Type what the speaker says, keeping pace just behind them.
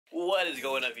What is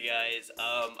going up, you guys?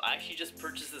 I actually just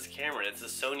purchased this camera. It's a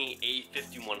Sony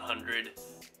a5100.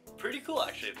 Pretty cool,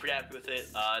 actually. Pretty happy with it.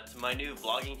 It's my new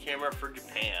vlogging camera for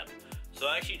Japan. So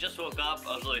I actually just woke up.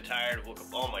 I was really tired. Woke up.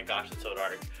 Oh my gosh, it's so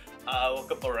dark.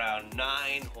 Woke up around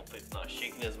 9. Hopefully it's not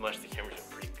shaking as much. The camera's been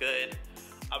pretty good.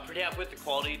 I'm pretty happy with the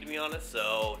quality, to be honest.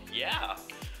 So yeah.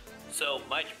 So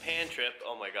my Japan trip.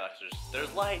 Oh my gosh,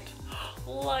 there's light.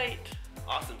 Light.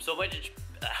 Awesome. So my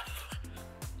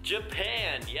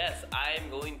Japan, yes, I am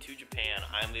going to Japan.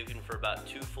 I'm leaving for about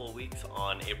 2 full weeks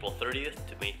on April 30th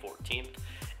to May 14th.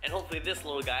 And hopefully this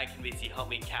little guy can basically help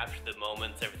me capture the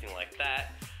moments, everything like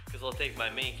that. Because I'll take my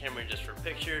main camera just for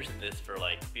pictures and this for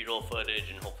like B-roll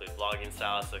footage and hopefully vlogging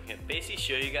style. So I can basically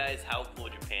show you guys how cool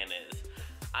Japan is.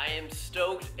 I am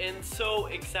stoked and so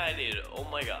excited, oh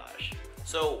my gosh.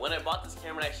 So when I bought this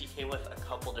camera, it actually came with a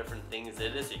couple different things.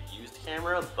 It is a used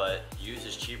camera, but used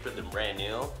is cheaper than brand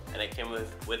new. And it came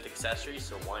with accessories,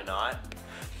 so why not?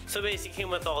 So basically it came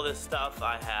with all this stuff.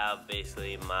 I have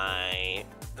basically my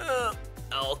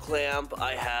L clamp.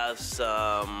 I have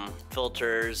some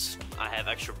filters. I have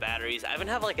extra batteries. I even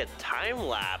have like a time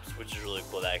lapse, which is really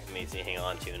cool that I can basically hang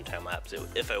on to in time lapse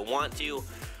if I want to.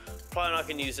 Probably not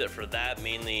gonna use it for that,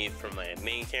 mainly for my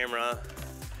main camera.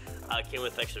 Came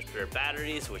with extra spare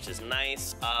batteries, which is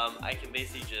nice. I can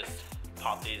basically just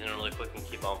pop these in really quick and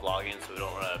keep on vlogging so we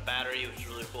don't run out of battery, which is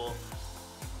really cool.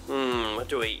 What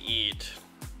do I eat?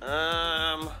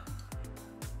 Yeah,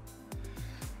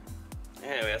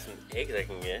 we have some eggs I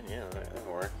can get. Yeah,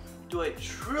 that'll work. Do I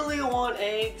truly want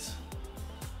eggs?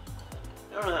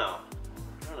 I don't know.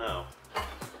 I don't know.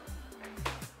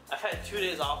 I've had 2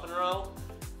 days off in a row.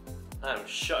 I'm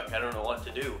shook. I don't know what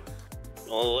to do.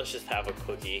 Well, let's just have a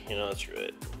cookie. You know, screw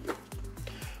it.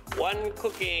 1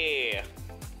 cookie.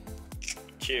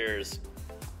 Cheers.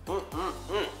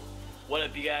 What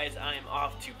up, you guys? I am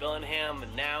off to Bellingham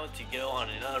now to go on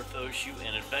another photo shoot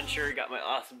and adventure. Got my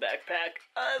awesome backpack.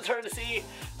 It's hard to see.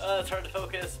 It's hard to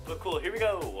focus, but cool. Here we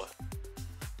go.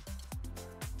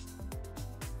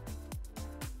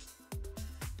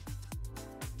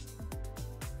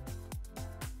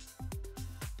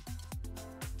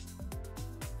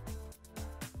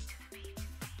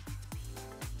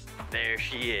 There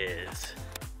she is.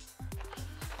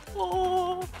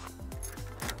 Oh.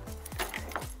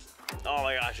 Oh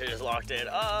my gosh, I just locked it.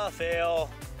 Fail.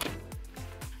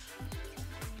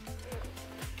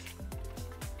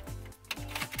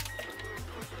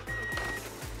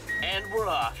 And we're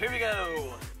off. Here we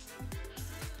go.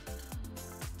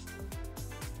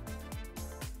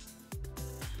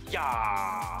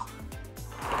 Yeah.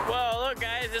 Whoa, look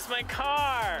guys, it's my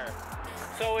car.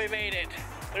 So we made it.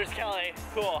 There's Kelly.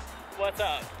 Cool. What's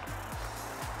up?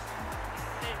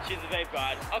 She's a vape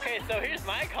god. Okay, so here's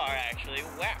my car actually.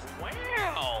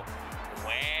 Wow.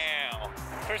 Wow.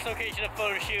 First location of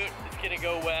photo shoot. It's gonna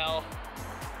go well.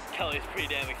 Kelly's pretty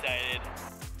damn excited.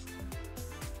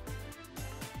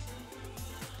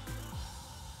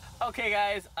 Okay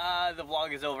guys, the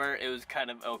vlog is over. It was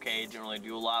kind of okay. Didn't really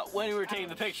do a lot when we were taking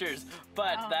the pictures,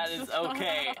 but that is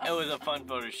okay. It was a fun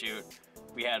photo shoot.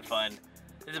 We had fun.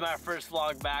 This is my first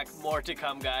vlog back. More to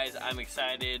come, guys. I'm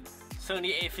excited.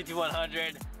 Sony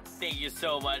a5100. Thank you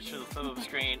so much for the flip-up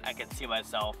screen. I can see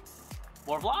myself.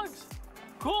 More vlogs.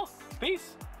 Cool.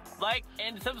 Peace. Like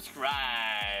and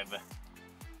subscribe.